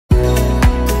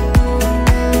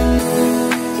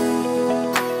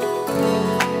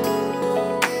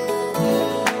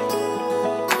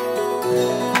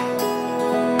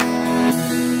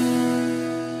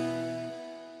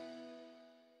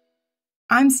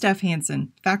I'm Steph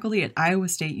Hansen, faculty at Iowa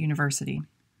State University.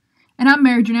 And I'm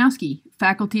Mary Janowski,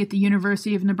 faculty at the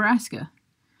University of Nebraska.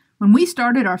 When we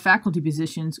started our faculty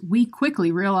positions, we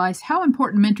quickly realized how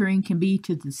important mentoring can be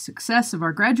to the success of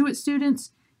our graduate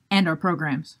students and our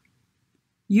programs.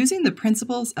 Using the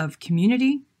principles of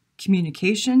community,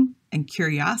 communication, and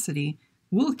curiosity,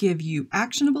 we'll give you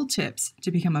actionable tips to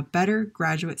become a better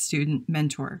graduate student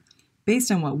mentor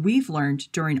based on what we've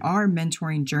learned during our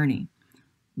mentoring journey.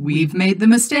 We've made the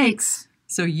mistakes,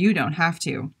 so you don't have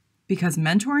to, because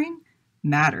mentoring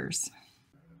matters.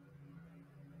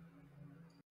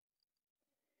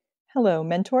 Hello,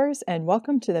 mentors, and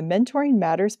welcome to the Mentoring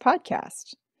Matters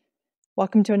podcast.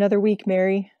 Welcome to another week,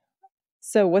 Mary.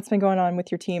 So what's been going on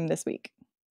with your team this week?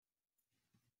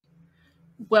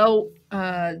 Well,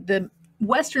 the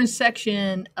Western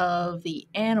section of the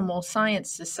Animal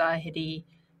Science Society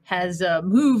has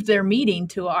moved their meeting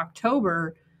to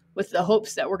October with the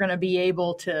hopes that we're going to be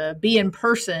able to be in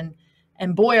person.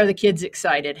 And boy, are the kids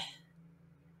excited.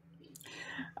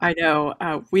 I know.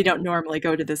 We don't normally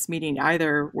go to this meeting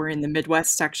either. We're in the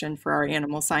Midwest section for our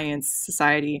Animal Science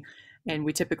Society, and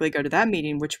we typically go to that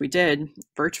meeting, which we did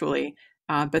virtually,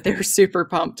 but they were super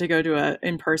pumped to go to an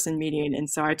in-person meeting. And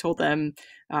so I told them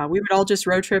we would all just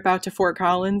road trip out to Fort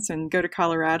Collins and go to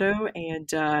Colorado,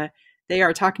 and they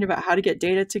are talking about how to get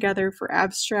data together for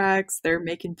abstracts. They're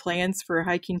making plans for a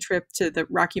hiking trip to the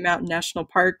Rocky Mountain National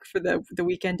Park for the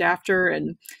weekend after,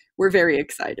 and we're very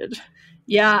excited.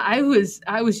 Yeah, I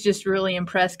was just really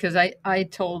impressed because I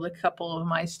told a couple of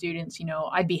my students,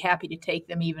 I'd be happy to take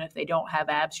them even if they don't have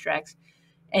abstracts.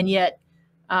 And yet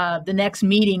the next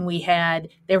meeting we had,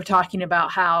 they were talking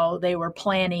about how they were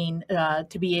planning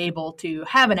to be able to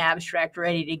have an abstract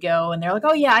ready to go. And they're like,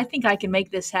 oh, yeah, I think I can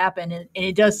make this happen. And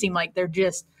it does seem like they're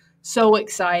just so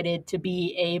excited to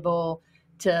be able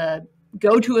to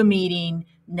go to a meeting,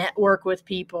 network with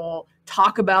people,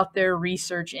 talk about their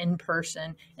research in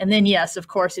person. And then, yes, of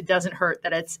course, it doesn't hurt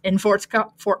that it's in Fort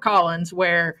Collins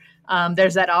where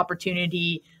there's that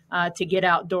opportunity to get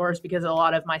outdoors, because a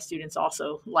lot of my students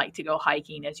also like to go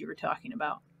hiking, as you were talking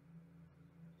about.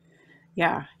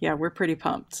 Yeah, we're pretty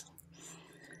pumped.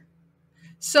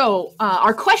 So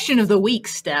our question of the week,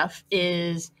 Steph,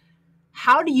 is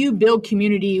how do you build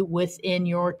community within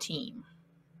your team?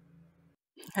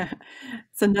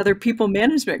 It's another people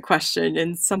management question,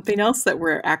 and something else that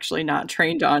we're actually not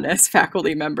trained on as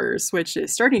faculty members, which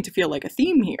is starting to feel like a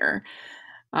theme here.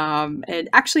 And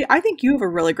actually, I think you have a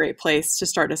really great place to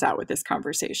start us out with this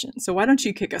conversation. So why don't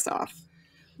you kick us off?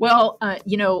 Well,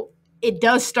 it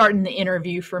does start in the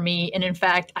interview for me. And in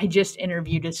fact, I just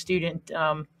interviewed a student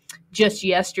just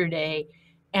yesterday,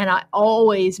 and I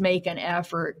always make an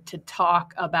effort to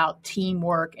talk about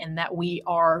teamwork and that we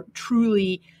are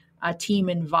truly a team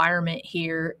environment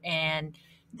here, and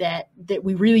that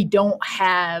we really don't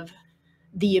have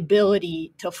the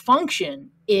ability to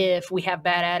function if we have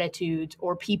bad attitudes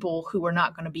or people who are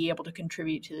not going to be able to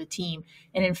contribute to the team.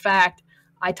 And in fact,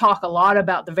 I talk a lot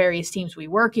about the various teams we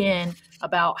work in,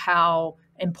 about how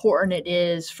important it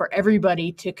is for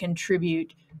everybody to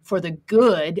contribute for the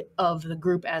good of the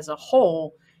group as a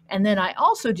whole. And then I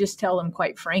also just tell them,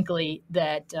 quite frankly,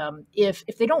 that if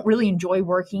they don't really enjoy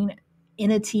working in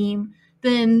a team,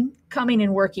 then coming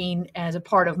and working as a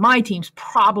part of my team's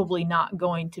probably not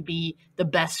going to be the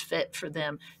best fit for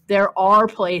them. There are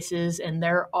places and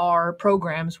there are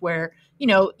programs where,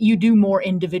 you do more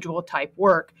individual type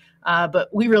work, but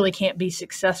we really can't be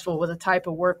successful with the type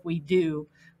of work we do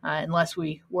unless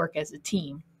we work as a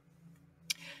team.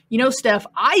 Steph,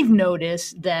 I've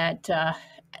noticed that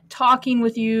talking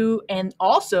with you and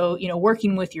also,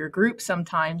 working with your group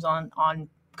sometimes on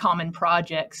common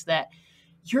projects, that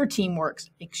your team works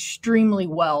extremely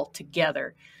well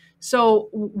together. So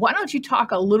why don't you talk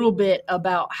a little bit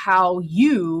about how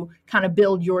you kind of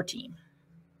build your team?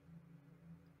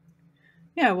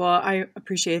 Yeah, well, I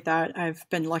appreciate that. I've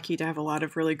been lucky to have a lot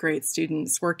of really great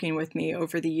students working with me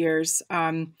over the years.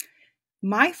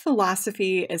 My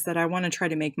philosophy is that I want to try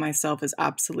to make myself as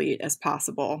obsolete as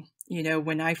possible.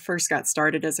 When I first got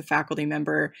started as a faculty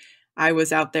member, I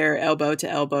was out there elbow to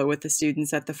elbow with the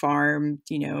students at the farm,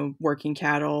 working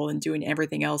cattle and doing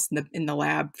everything else in the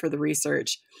lab for the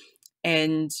research.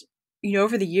 And,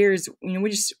 over the years,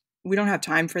 we don't have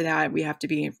time for that. We have to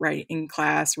be in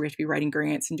class. We have to be writing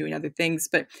grants and doing other things.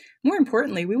 But more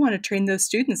importantly, we want to train those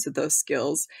students with those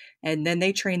skills. And then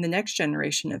they train the next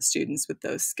generation of students with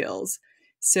those skills.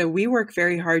 So we work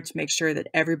very hard to make sure that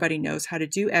everybody knows how to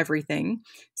do everything.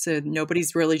 So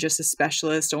nobody's really just a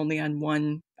specialist only on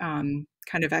one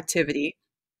kind of activity.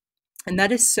 And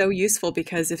that is so useful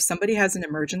because if somebody has an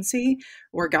emergency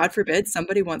or, God forbid,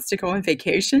 somebody wants to go on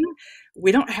vacation,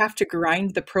 we don't have to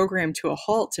grind the program to a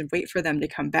halt and wait for them to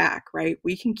come back, right?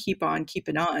 We can keep on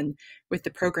keeping on with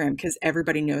the program because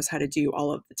everybody knows how to do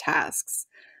all of the tasks.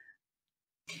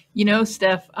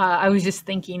 Steph, I was just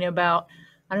thinking about,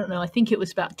 I don't know, I think it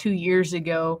was about 2 years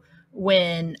ago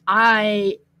when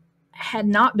I had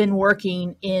not been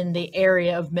working in the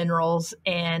area of minerals,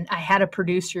 and I had a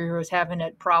producer who was having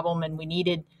a problem, and we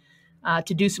needed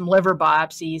to do some liver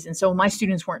biopsies. And so my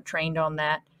students weren't trained on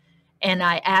that. And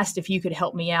I asked if you could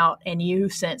help me out, and you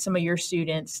sent some of your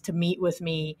students to meet with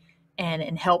me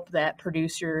and help that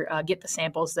producer get the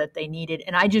samples that they needed.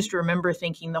 And I just remember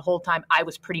thinking the whole time I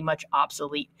was pretty much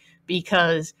obsolete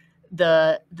because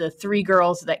the three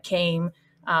girls that came,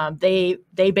 they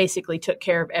basically took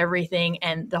care of everything.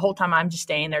 And the whole time I'm just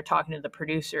staying there talking to the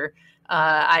producer.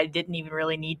 I didn't even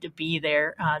really need to be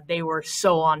there. They were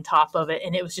so on top of it,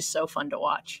 and it was just so fun to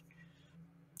watch.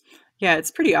 Yeah,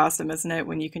 it's pretty awesome, isn't it,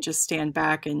 when you can just stand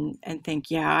back and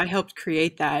think, yeah, I helped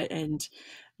create that. And,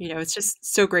 it's just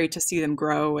so great to see them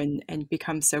grow and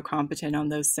become so competent on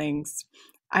those things.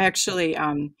 I actually,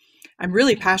 I'm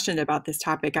really passionate about this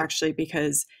topic actually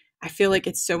because I feel like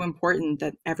it's so important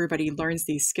that everybody learns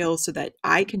these skills so that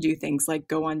I can do things like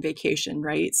go on vacation,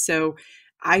 right? So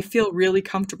I feel really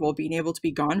comfortable being able to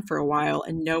be gone for a while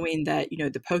and knowing that,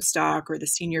 the postdoc or the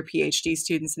senior PhD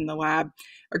students in the lab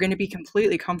are going to be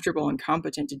completely comfortable and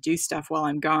competent to do stuff while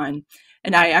I'm gone.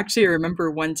 And I actually remember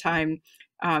one time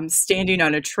standing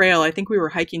on a trail. I think we were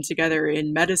hiking together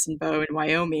in Medicine Bow in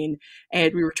Wyoming,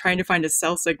 and we were trying to find a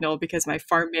cell signal because my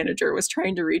farm manager was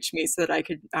trying to reach me so that I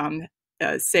could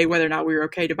say whether or not we were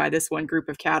okay to buy this one group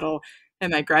of cattle.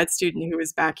 And my grad student who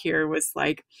was back here was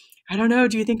like, I don't know.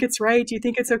 Do you think it's right? Do you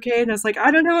think it's okay? And I was like,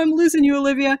 I don't know. I'm losing you,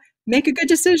 Olivia. Make a good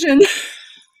decision.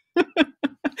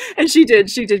 And she did.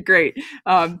 She did great.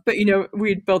 But,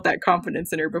 we'd built that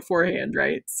confidence in her beforehand,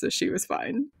 right? So she was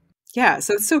fine. Yeah.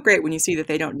 So it's so great when you see that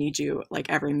they don't need you like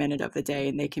every minute of the day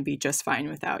and they can be just fine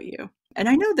without you. And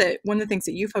I know that one of the things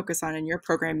that you focus on in your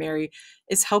program, Mary,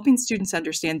 is helping students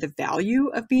understand the value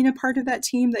of being a part of that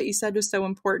team that you said was so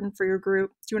important for your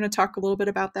group. Do you want to talk a little bit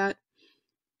about that?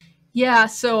 Yeah,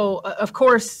 so of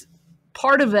course,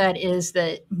 part of that is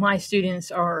that my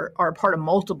students are part of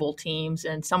multiple teams,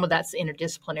 and some of that's the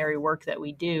interdisciplinary work that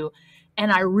we do.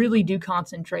 And I really do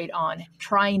concentrate on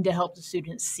trying to help the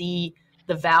students see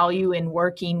the value in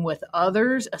working with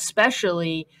others,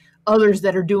 especially others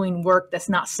that are doing work that's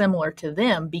not similar to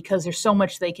them, because there's so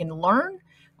much they can learn.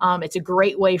 It's a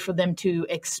great way for them to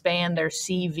expand their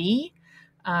CV.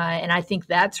 And I think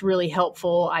that's really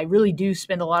helpful. I really do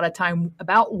spend a lot of time,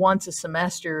 about once a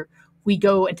semester. We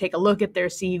go and take a look at their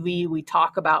CV. We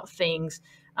talk about things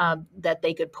that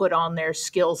they could put on their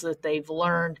skills that they've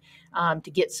learned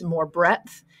to get some more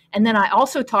breadth. And then I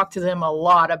also talk to them a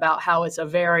lot about how it's a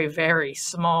very, very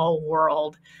small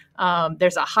world.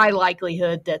 There's a high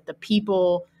likelihood that the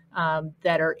people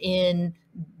that are in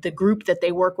the group that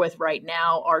they work with right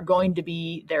now are going to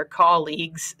be their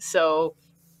colleagues. So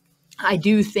I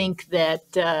do think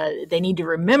that they need to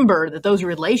remember that those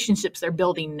relationships they're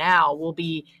building now will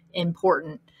be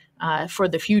important for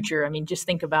the future. I mean, just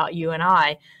think about you and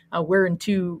I. We're in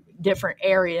two different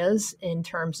areas in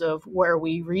terms of where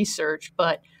we research,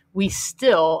 but we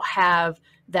still have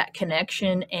that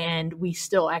connection and we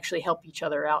still actually help each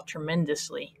other out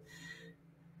tremendously.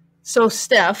 So,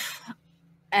 Steph,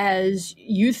 as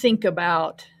you think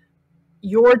about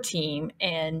your team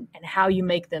and how you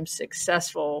make them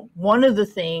successful, one of the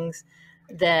things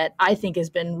that I think has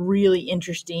been really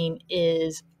interesting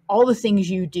is all the things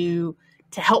you do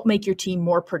to help make your team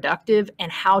more productive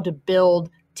and how to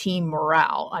build team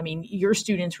morale. I mean, your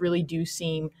students really do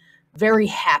seem very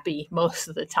happy most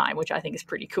of the time, which I think is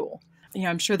pretty cool. Yeah,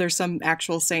 I'm sure there's some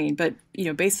actual saying, but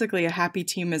basically a happy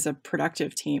team is a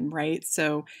productive team, right?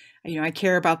 So, I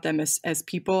care about them as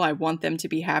people. I want them to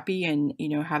be happy and,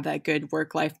 have that good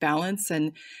work-life balance.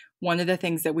 And one of the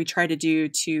things that we try to do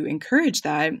to encourage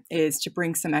that is to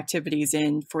bring some activities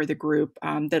in for the group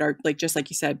that are just like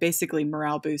you said, basically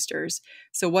morale boosters.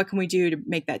 So what can we do to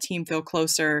make that team feel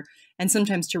closer and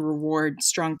sometimes to reward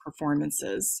strong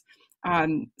performances?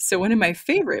 So one of my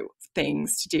favorite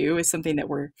things to do is something that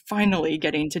we're finally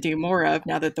getting to do more of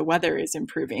now that the weather is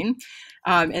improving.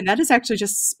 And that is actually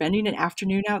just spending an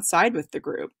afternoon outside with the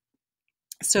group.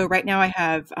 So right now I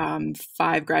have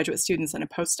 5 graduate students and a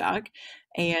postdoc,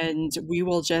 and we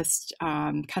will just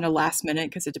kind of last minute,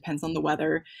 because it depends on the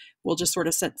weather, we'll just sort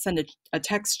of send a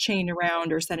text chain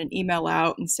around or send an email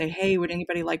out and say, hey, would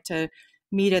anybody like to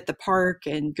meet at the park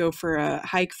and go for a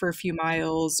hike for a few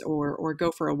miles or go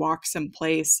for a walk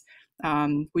someplace?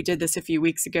 We did this a few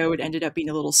weeks ago. It ended up being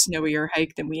a little snowier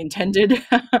hike than we intended,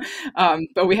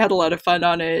 but we had a lot of fun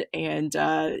on it. And,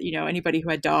 anybody who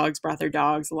had dogs brought their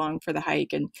dogs along for the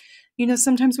hike. And,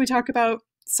 sometimes we talk about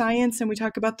science and we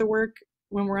talk about the work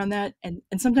when we're on that. And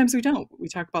sometimes we don't. We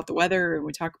talk about the weather and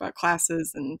we talk about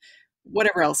classes and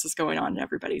whatever else is going on in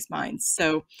everybody's minds.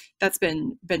 So that's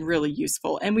been really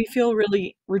useful. And we feel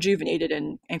really rejuvenated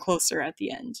and closer at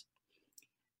the end.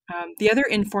 The other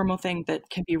informal thing that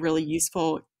can be really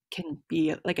useful can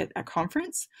be like a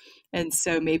conference. And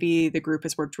so maybe the group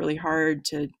has worked really hard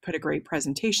to put a great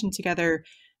presentation together,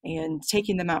 and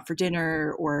taking them out for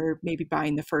dinner, or maybe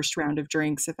buying the first round of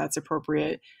drinks if that's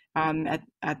appropriate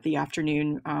at the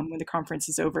afternoon when the conference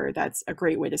is over. That's a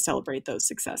great way to celebrate those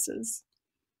successes.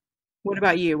 What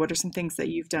about you? What are some things that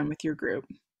you've done with your group?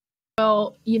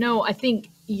 Well, I think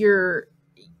your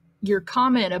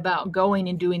comment about going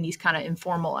and doing these kind of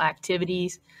informal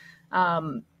activities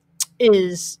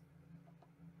is,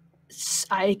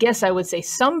 I guess I would say,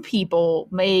 some people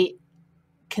may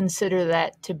consider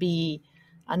that to be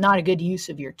not a good use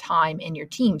of your time and your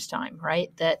team's time, right?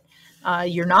 That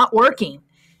you're not working.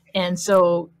 And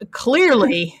so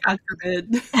clearly, God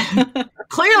forbid.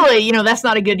 clearly, that's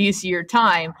not a good use of your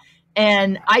time.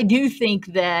 And I do think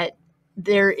that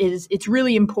it's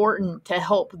really important to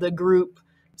help the group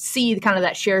see kind of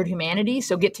that shared humanity.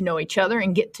 So get to know each other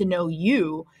and get to know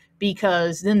you,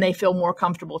 because then they feel more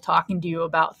comfortable talking to you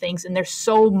about things. And there's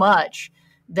so much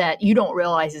that you don't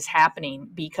realize is happening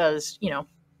because,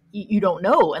 you don't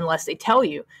know unless they tell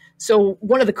you. So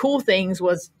one of the cool things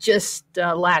was just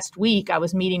last week, I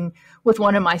was meeting with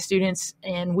one of my students,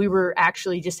 and we were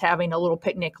actually just having a little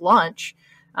picnic lunch,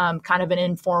 kind of an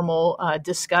informal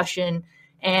discussion.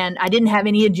 And I didn't have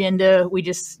any agenda. We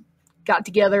just got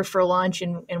together for lunch,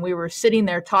 and we were sitting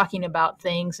there talking about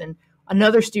things. And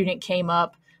another student came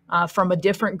up from a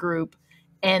different group,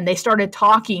 and they started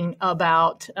talking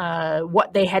about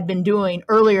what they had been doing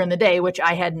earlier in the day, which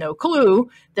I had no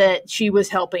clue that she was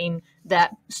helping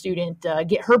that student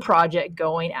get her project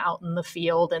going out in the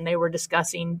field. And they were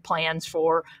discussing plans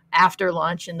for after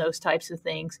lunch and those types of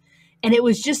things. And it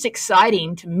was just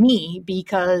exciting to me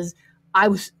because I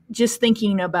was just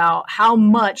thinking about how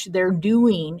much they're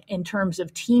doing in terms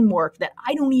of teamwork that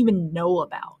I don't even know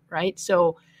about, right?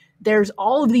 So there's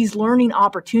all of these learning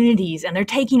opportunities, and they're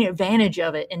taking advantage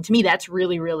of it. And to me, that's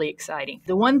really, really exciting.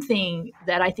 The one thing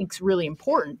that I think is really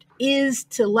important is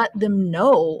to let them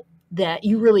know that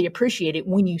you really appreciate it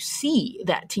when you see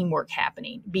that teamwork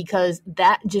happening, because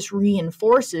that just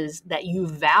reinforces that you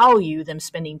value them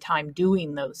spending time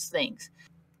doing those things.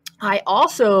 I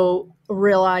also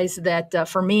realize that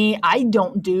for me, I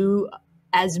don't do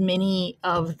as many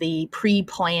of the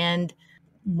pre-planned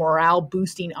morale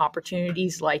boosting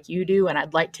opportunities like you do, and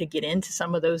I'd like to get into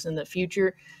some of those in the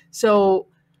future. So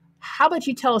how about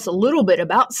you tell us a little bit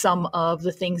about some of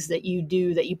the things that you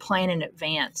do that you plan in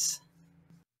advance?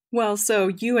 Well, so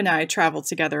you and I travel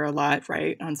together a lot,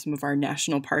 right, on some of our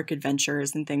national park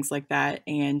adventures and things like that.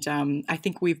 And I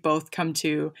think we've both come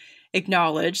to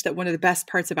acknowledge that one of the best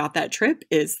parts about that trip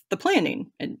is the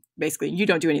planning. And basically, you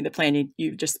don't do any of the planning.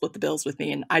 You just split the bills with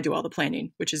me, and I do all the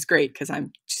planning, which is great because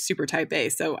I'm super type A.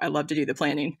 So I love to do the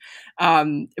planning.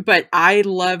 But I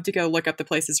love to go look up the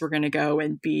places we're going to go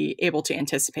and be able to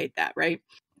anticipate that, right?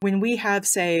 When we have,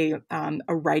 say,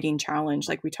 a writing challenge,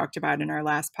 like we talked about in our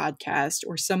last podcast,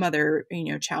 or some other,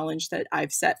 challenge that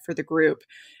I've set for the group,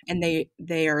 and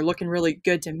they are looking really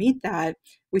good to meet that,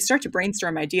 we start to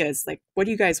brainstorm ideas like, what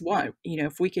do you guys want?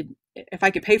 If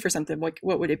I could pay for something, what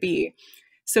would it be?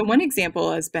 So one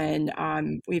example has been,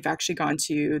 we've actually gone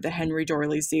to the Henry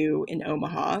Dorley Zoo in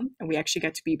Omaha, and we actually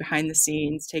got to be behind the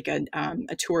scenes, take a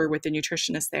tour with the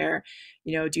nutritionist there,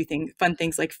 do fun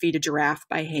things like feed a giraffe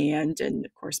by hand. And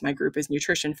of course, my group is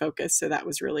nutrition focused, so that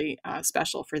was really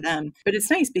special for them. But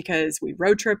it's nice because we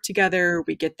road trip together,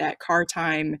 we get that car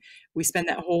time, we spend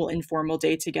that whole informal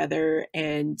day together,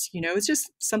 and, it's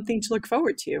just something to look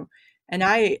forward to. And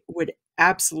I would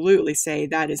absolutely say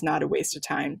that is not a waste of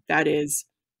time. That is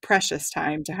precious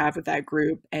time to have with that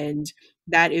group, and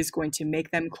that is going to make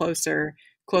them closer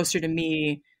to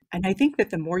me. And I think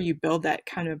that the more you build that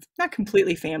kind of, not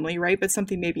completely family, right, but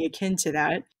something maybe akin to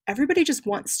that, everybody just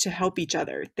wants to help each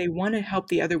other. They want to help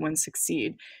the other one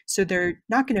succeed. So they're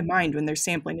not going to mind when they're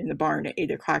sampling in the barn at 8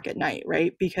 o'clock at night,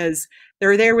 right? Because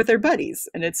they're there with their buddies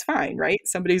and it's fine, right?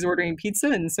 Somebody's ordering pizza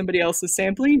and somebody else is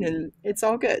sampling, and it's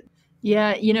all good.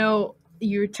 Yeah,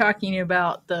 you're talking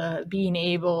about the being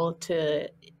able to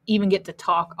even get to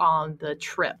talk on the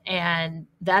trip. And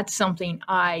that's something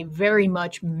I very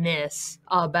much miss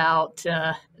about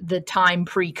the time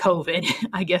pre-COVID,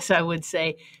 I guess I would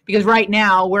say, because right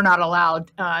now we're not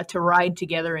allowed to ride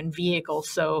together in vehicles.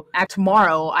 So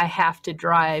tomorrow I have to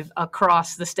drive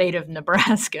across the state of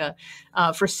Nebraska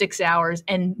for 6 hours.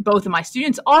 And both of my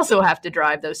students also have to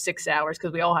drive those 6 hours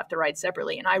because we all have to ride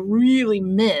separately. And I really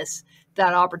miss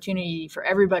that opportunity for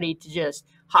everybody to just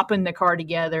hop in the car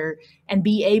together and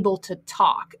be able to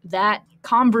talk. That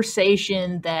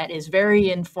conversation that is very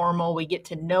informal. We get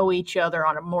to know each other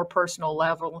on a more personal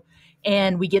level,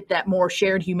 and we get that more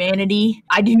shared humanity.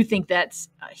 I do think that's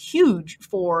huge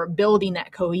for building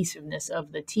that cohesiveness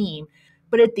of the team.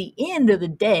 But at the end of the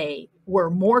day, we're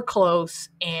more close,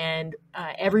 and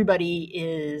everybody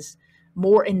is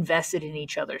more invested in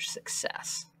each other's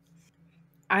success.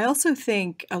 I also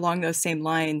think along those same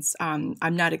lines, I'm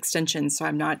not extension, so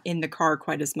I'm not in the car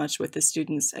quite as much with the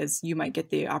students as you might get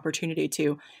the opportunity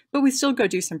to, but we still go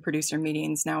do some producer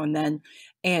meetings now and then.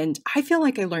 And I feel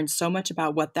like I learned so much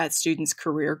about what that student's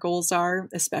career goals are,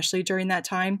 especially during that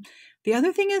time. The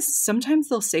other thing is sometimes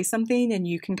they'll say something and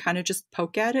you can kind of just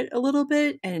poke at it a little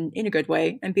bit and in a good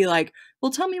way and be like,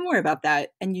 well, tell me more about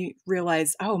that. And you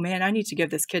realize, oh man, I need to give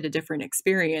this kid a different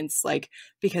experience, like,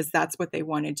 because that's what they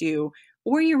want to do.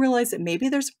 Or you realize that maybe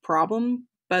there's a problem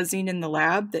buzzing in the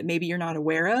lab that maybe you're not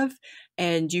aware of,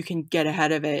 and you can get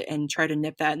ahead of it and try to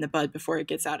nip that in the bud before it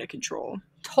gets out of control.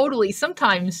 Totally.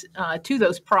 Sometimes too,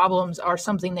 those problems are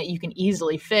something that you can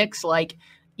easily fix. Like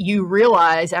you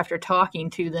realize after talking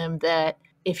to them that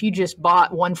if you just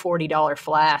bought one $40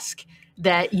 flask,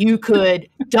 that you could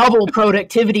double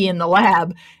productivity in the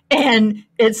lab. And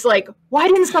it's like, why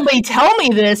didn't somebody tell me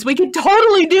this? We could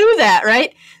totally do that,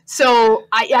 right? So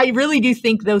I really do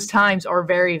think those times are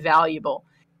very valuable.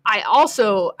 I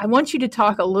want you to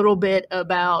talk a little bit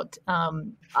about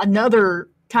another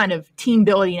kind of team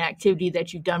building activity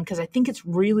that you've done, because I think it's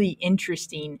really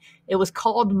interesting. It was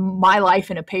called My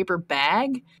Life in a Paper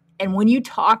Bag. And when you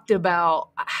talked about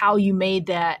how you made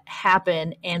that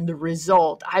happen and the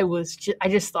result, I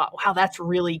just thought, wow, that's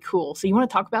really cool. So you want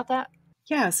to talk about that?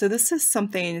 Yeah, so this is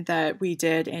something that we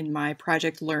did in my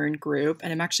Project Learn group,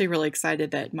 and I'm actually really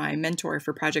excited that my mentor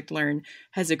for Project Learn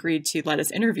has agreed to let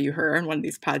us interview her on one of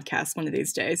these podcasts one of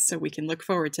these days, so we can look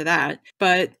forward to that.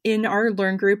 But in our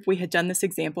Learn group, we had done this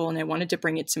example, and I wanted to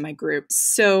bring it to my group.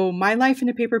 So My Life in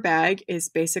a Paper Bag is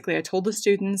basically, I told the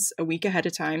students a week ahead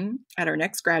of time at our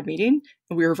next grad meeting,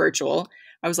 and we were virtual.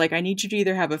 I was like, I need you to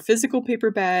either have a physical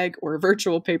paper bag or a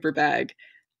virtual paper bag.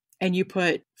 And you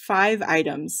put 5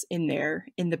 items in there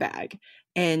in the bag.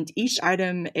 And each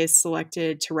item is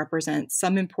selected to represent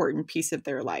some important piece of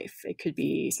their life. It could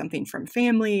be something from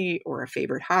family or a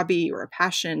favorite hobby or a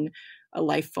passion, a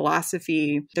life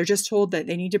philosophy. They're just told that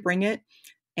they need to bring it.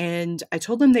 And I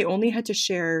told them they only had to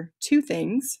share 2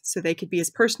 things, so they could be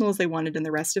as personal as they wanted in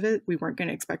the rest of it. We weren't going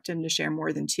to expect them to share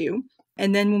more than 2.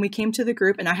 And then when we came to the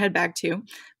group, and I had a bag too,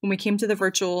 when we came to the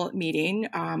virtual meeting,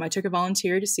 I took a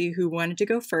volunteer to see who wanted to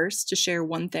go first to share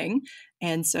one thing.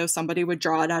 And so somebody would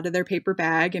draw it out of their paper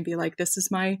bag and be like, this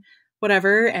is my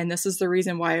whatever, and this is the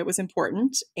reason why it was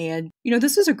important. And,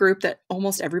 this was a group that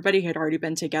almost everybody had already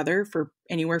been together for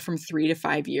anywhere from 3 to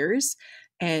 5 years.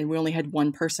 And we only had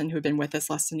one person who had been with us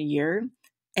less than a year.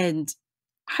 And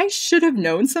I should have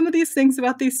known some of these things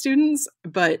about these students,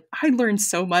 but I learned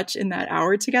so much in that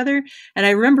hour together. And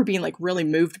I remember being like really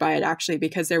moved by it actually,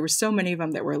 because there were so many of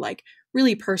them that were like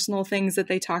really personal things that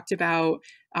they talked about,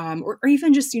 or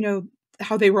even just,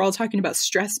 how they were all talking about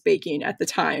stress baking at the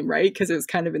time, right? Because it was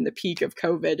kind of in the peak of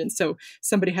COVID. And so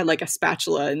somebody had like a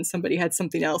spatula and somebody had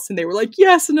something else. And they were like,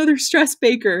 yes, another stress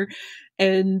baker.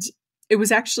 And it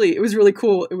was really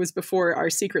cool. It was before our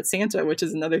Secret Santa, which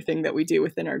is another thing that we do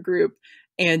within our group.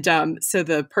 And so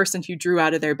the person who drew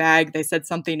out of their bag, they said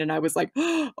something and I was like,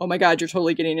 oh my God, you're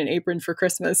totally getting an apron for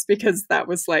Christmas, because that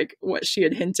was like what she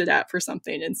had hinted at for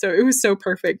something. And so it was so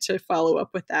perfect to follow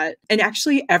up with that. And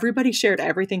actually everybody shared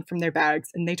everything from their bags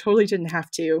and they totally didn't have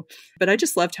to. But I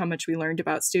just loved how much we learned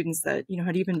about students that,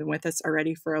 had even been with us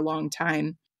already for a long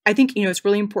time. I think, it's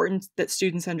really important that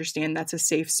students understand that's a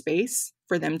safe space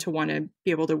for them to want to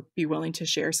be able to be willing to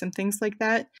share some things like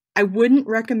that. I wouldn't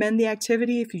recommend the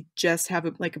activity if you just have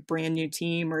a brand new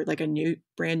team or like a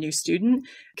brand new student,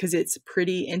 because it's a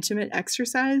pretty intimate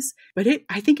exercise. But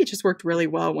I think it just worked really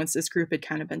well once this group had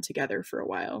kind of been together for a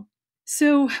while.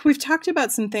 So we've talked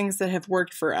about some things that have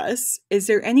worked for us. Is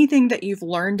there anything that you've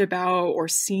learned about or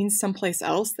seen someplace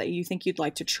else that you think you'd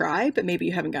like to try, but maybe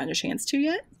you haven't gotten a chance to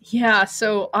yet? Yeah,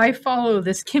 so I follow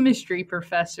this chemistry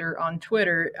professor on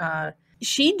Twitter,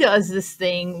 she does this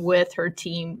thing with her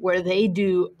team where they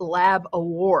do lab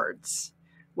awards,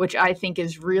 which I think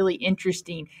is really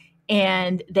interesting.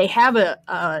 And they have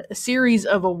a series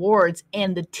of awards,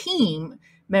 and the team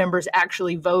members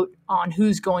actually vote on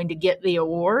who's going to get the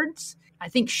awards. I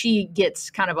think she gets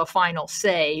kind of a final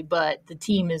say, but the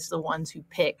team is the ones who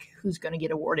pick who's going to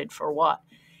get awarded for what.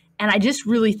 And I just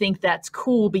really think that's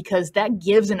cool because that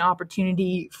gives an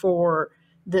opportunity for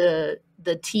the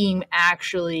team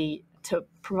actually to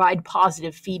provide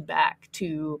positive feedback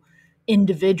to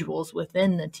individuals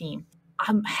within the team.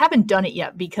 I haven't done it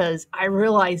yet because I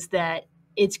realize that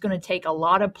it's going to take a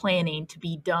lot of planning to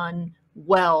be done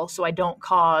well so I don't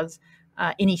cause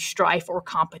any strife or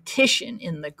competition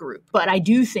in the group. But I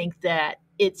do think that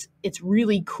it's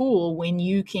really cool when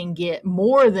you can get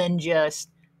more than just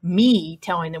me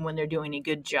telling them when they're doing a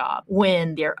good job,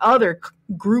 when their other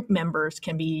group members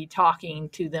can be talking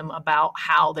to them about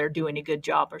how they're doing a good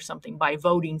job or something by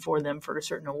voting for them for a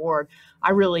certain award.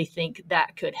 I really think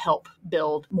that could help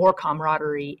build more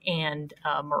camaraderie and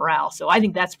morale. So I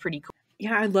think that's pretty cool.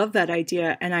 Yeah, I love that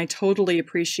idea. And I totally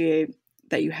appreciate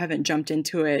that you haven't jumped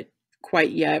into it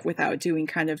quite yet without doing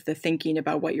kind of the thinking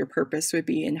about what your purpose would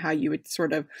be and how you would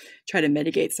sort of try to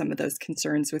mitigate some of those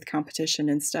concerns with competition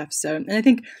and stuff. So, and I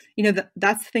think,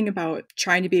 that's the thing about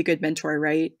trying to be a good mentor,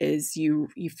 right? Is you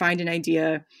find an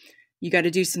idea, you got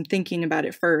to do some thinking about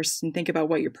it first and think about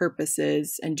what your purpose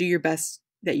is and do your best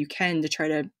that you can to try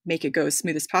to make it go as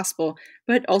smooth as possible,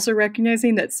 but also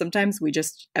recognizing that sometimes we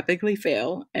just epically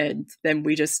fail and then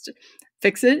we just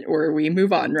fix it or we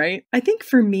move on, right? I think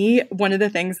for me, one of the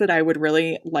things that I would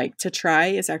really like to try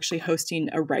is actually hosting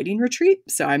a writing retreat.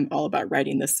 So I'm all about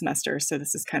writing this semester. So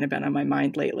this has kind of been on my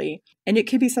mind lately. And it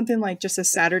could be something like just a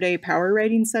Saturday power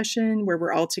writing session where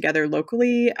we're all together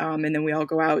locally. And then we all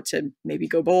go out to maybe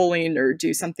go bowling or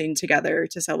do something together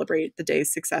to celebrate the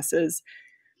day's successes.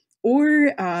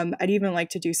 Or I'd even like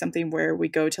to do something where we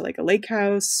go to like a lake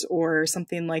house or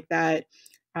something like that,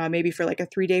 maybe for like a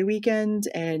 3-day weekend,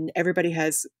 and everybody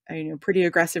has pretty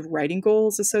aggressive writing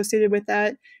goals associated with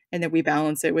that, and then we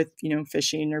balance it with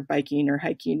fishing or biking or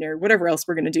hiking or whatever else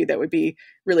we're going to do that would be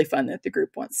really fun that the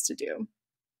group wants to do.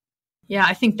 Yeah,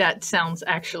 I think that sounds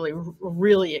actually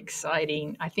really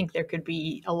exciting. I think there could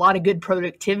be a lot of good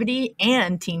productivity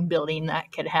and team building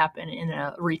that could happen in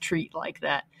a retreat like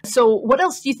that. So what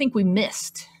else do you think we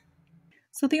missed?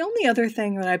 So the only other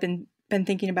thing that I've been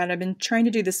thinking about, I've been trying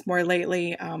to do this more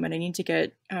lately, and I need to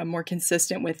get more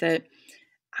consistent with it.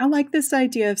 I like this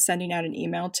idea of sending out an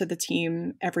email to the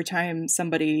team every time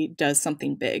somebody does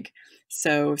something big.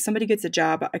 So if somebody gets a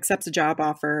job, accepts a job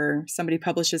offer, somebody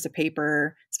publishes a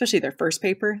paper, especially their first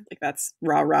paper, like that's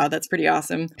rah, that's pretty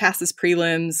awesome. Passes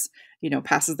prelims,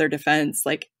 passes their defense,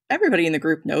 like everybody in the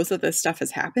group knows that this stuff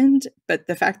has happened. But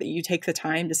the fact that you take the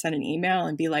time to send an email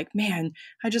and be like, man,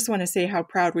 I just want to say how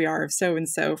proud we are of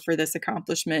so-and-so for this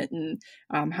accomplishment and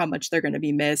how much they're going to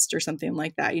be missed or something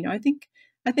like that.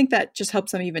 I think that just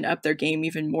helps them even up their game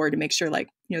even more to make sure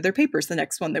their paper's the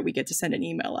next one that we get to send an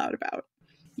email out about.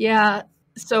 Yeah.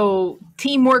 So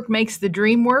teamwork makes the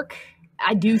dream work.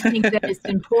 I do think that it's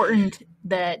important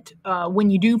that when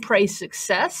you do praise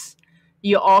success,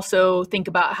 you also think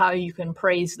about how you can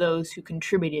praise those who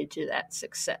contributed to that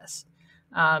success.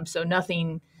 So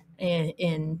nothing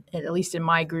at least in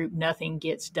my group, nothing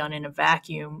gets done in a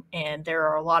vacuum. And there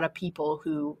are a lot of people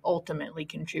who ultimately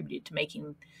contributed to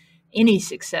making any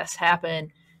success happen.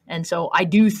 And so I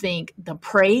do think the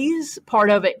praise part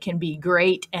of it can be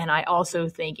great. And I also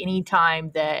think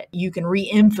anytime that you can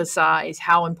reemphasize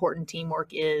how important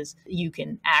teamwork is, you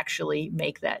can actually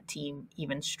make that team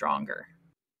even stronger.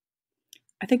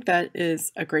 I think that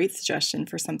is a great suggestion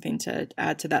for something to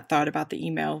add to that thought about the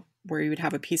email, where you would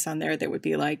have a piece on there that would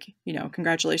be like,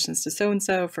 congratulations to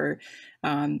so-and-so for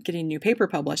getting a new paper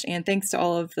published. And thanks to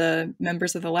all of the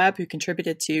members of the lab who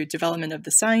contributed to development of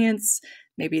the science.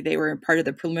 Maybe they were part of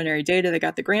the preliminary data that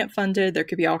got the grant funded. There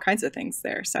could be all kinds of things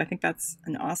there. So I think that's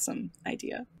an awesome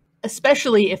idea.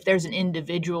 Especially if there's an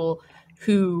individual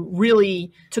who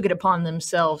really took it upon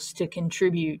themselves to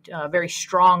contribute very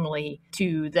strongly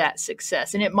to that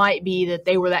success. And it might be that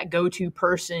they were that go-to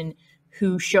person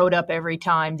who showed up every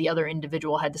time the other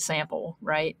individual had to sample,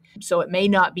 right? So it may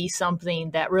not be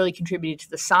something that really contributed to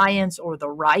the science or the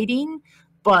writing,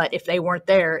 but if they weren't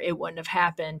there, it wouldn't have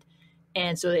happened.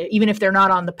 And so even if they're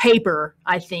not on the paper,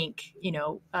 I think,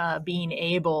 being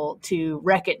able to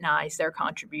recognize their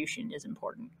contribution is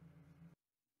important.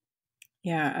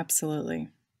 Yeah, absolutely.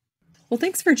 Well,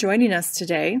 thanks for joining us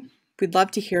today. We'd love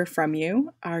to hear from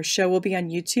you. Our show will be on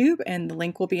YouTube and the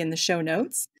link will be in the show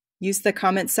notes. Use the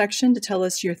comments section to tell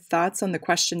us your thoughts on the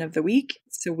question of the week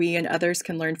so we and others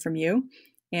can learn from you.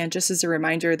 And just as a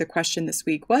reminder, the question this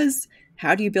week was,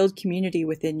 how do you build community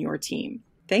within your team?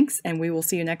 Thanks, and we will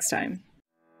see you next time.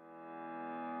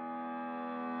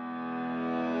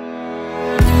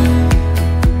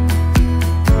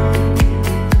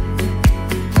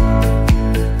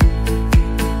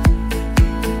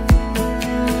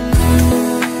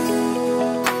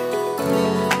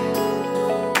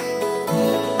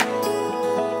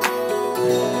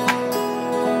 Yeah.